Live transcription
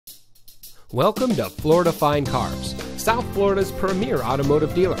Welcome to Florida Fine Cars, South Florida's premier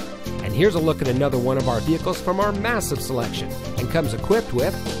automotive dealer. And here's a look at another one of our vehicles from our massive selection, and comes equipped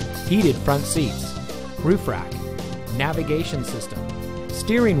with heated front seats, roof rack, navigation system,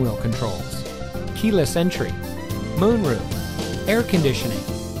 steering wheel controls, keyless entry, moonroof, air conditioning,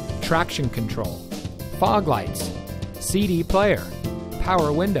 traction control, fog lights, CD player,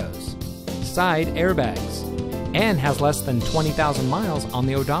 power windows, side airbags, and has less than 20,000 miles on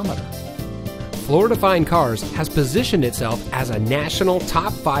the odometer. Florida Fine Cars has positioned itself as a national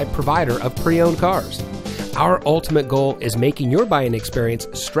top 5 provider of pre-owned cars. Our ultimate goal is making your buying experience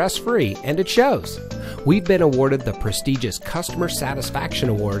stress-free, and it shows. We've been awarded the prestigious Customer Satisfaction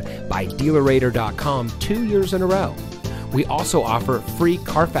Award by DealerRater.com 2 years in a row. We also offer free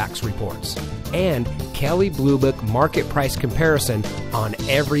Carfax reports and Kelley Blue Book market price comparison on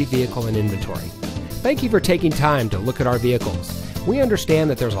every vehicle in inventory. Thank you for taking time to look at our vehicles. We understand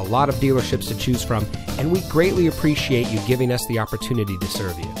that there's a lot of dealerships to choose from, and we greatly appreciate you giving us the opportunity to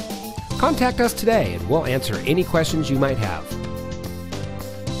serve you. Contact us today and we'll answer any questions you might have.